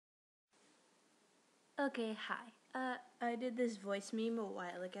Okay, hi. I did this voice meme a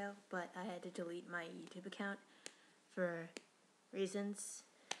while ago, but I had to delete my YouTube account for reasons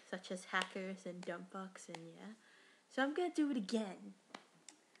such as hackers and dumpfucks and yeah. So I'm gonna do it again.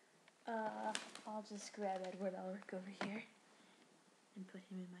 I'll just grab Edward Elric over here and put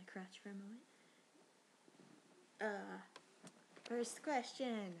him in my crotch for a moment. First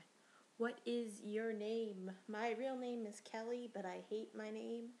question. What is your name? My real name is Kelly, but I hate my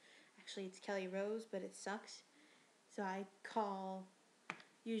name. Actually, it's Kelly Rose, but it sucks. So I call,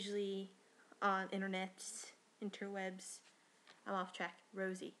 usually on interwebs, I'm off track,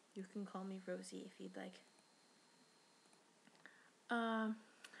 Rosie. You can call me Rosie if you'd like.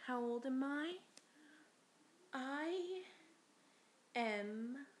 How old am I? I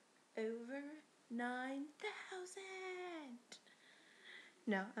am over 9,000.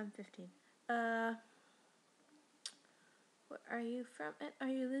 No, I'm 15. Where are you from? And are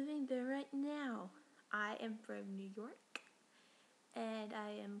you living there right now? I am from New York, and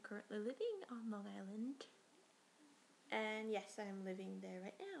I am currently living on Long Island. And yes, I'm living there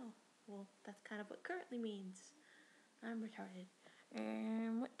right now. Well, that's kind of what currently means. I'm retarded.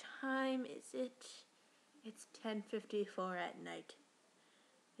 And what time is it? It's 10:54 at night.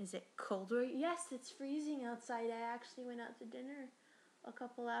 Is it colder? Yes, it's freezing outside. I actually went out to dinner a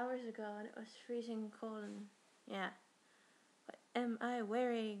couple hours ago and it was freezing cold and yeah. What am I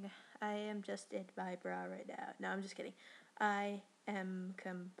wearing? I am just in my bra right now. No, I'm just kidding. I am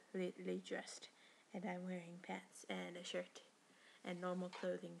completely dressed and I'm wearing pants and a shirt and normal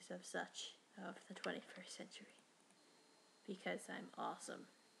clothing of such of the 21st century. Because I'm awesome.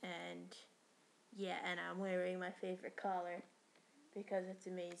 And yeah, and I'm wearing my favorite collar because it's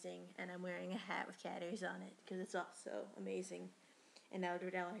amazing. And I'm wearing a hat with cat ears on it because it's also amazing. And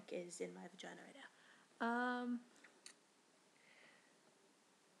Edward Elric is in my vagina right now.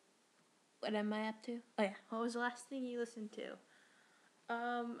 What am I up to? Oh yeah, what was the last thing you listened to?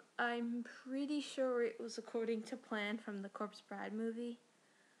 I'm pretty sure it was according to plan from the Corpse Bride movie.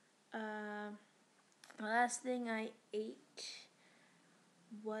 The last thing I ate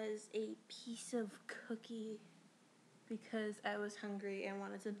was a piece of cookie because I was hungry and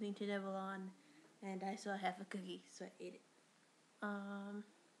wanted something to nibble on, and I saw half a cookie, so I ate it.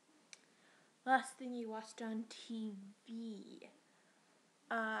 Last thing you watched on TV?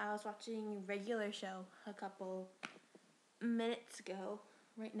 I was watching Regular Show a couple minutes ago.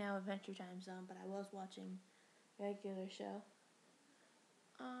 Right now, Adventure Time's on, but I was watching Regular Show.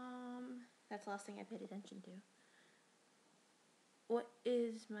 That's the last thing I paid attention to. What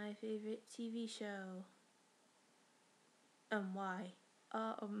is my favorite TV show? Why?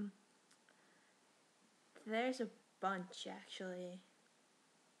 There's a bunch, actually.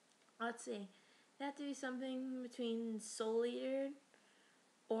 Let's see. It had to be something between Soul Eater,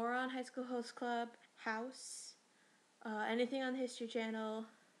 or on High School Host Club, House, anything on the History Channel,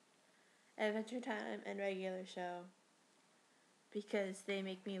 Adventure Time, and Regular Show. Because they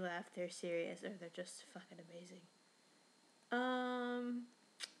make me laugh, they're serious, or they're just fucking amazing. Oh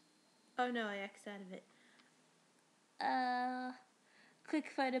no, I X'd out of it.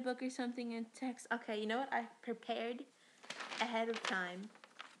 Quick find a book or something and text. Okay, you know what? I prepared ahead of time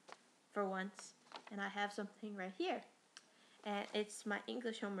for once, and I have something right here. And it's my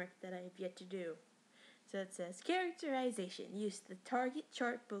English homework that I have yet to do. So it says, characterization. Use the target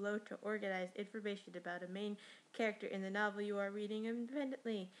chart below to organize information about a main character in the novel you are reading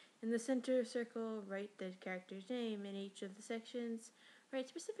independently. In the center circle, write the character's name. In each of the sections, write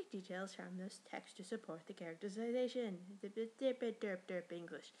specific details from this text to support the characterization. Derp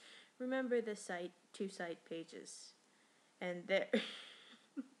English. Remember the two site pages. And there...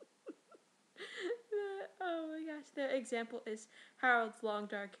 Oh my gosh, the example is Harold's long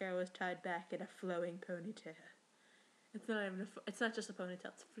dark hair was tied back in a flowing ponytail. It's not just a ponytail,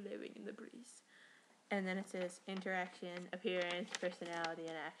 it's flowing in the breeze. And then it says interaction, appearance, personality,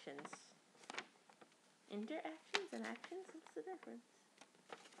 and actions. Interactions and actions? What's the difference?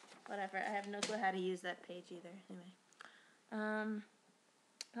 Whatever, I have no clue how to use that page either. Anyway.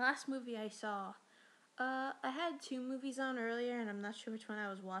 The last movie I saw, I had two movies on earlier, and I'm not sure which one I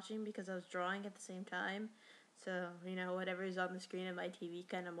was watching because I was drawing at the same time. So, whatever is on the screen of my TV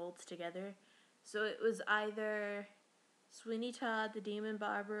kind of molds together. So it was either Sweeney Todd, the Demon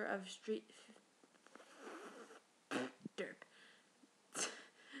Barber of Derp.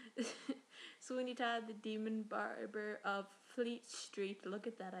 Sweeney Todd, the Demon Barber of Fleet Street. Look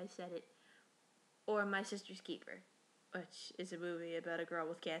at that, I said it. Or My Sister's Keeper, which is a movie about a girl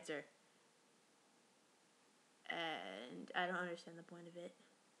with cancer. And I don't understand the point of it.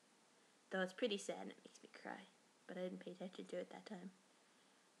 Though it's pretty sad and it makes me cry. But I didn't pay attention to it that time.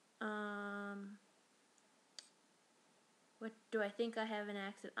 What do I think I have an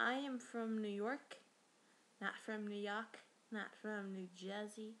accent? I am from New York, not from New York, not from New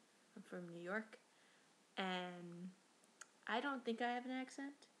Jersey. I'm from New York, and I don't think I have an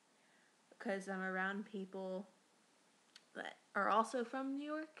accent because I'm around people that are also from New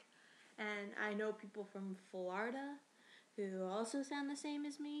York, and I know people from Florida who also sound the same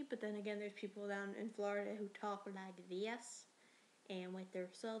as me, but then again, there's people down in Florida who talk like this and with their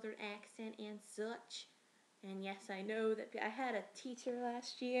southern accent and such. And yes, I know that I had a teacher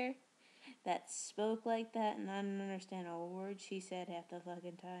last year that spoke like that, and I didn't understand a word she said half the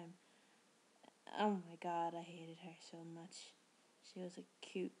fucking time. Oh my god, I hated her so much. She was a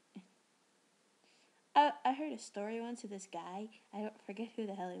cute. I heard a story once of this guy. I don't forget who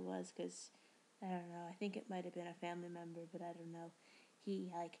the hell he was, because I don't know. I think it might have been a family member, but I don't know. He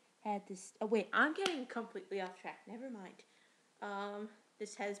like had this. Oh wait, I'm getting completely off track. Never mind.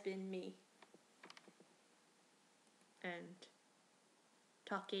 This has been me and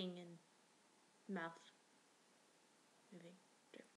talking and mouth moving.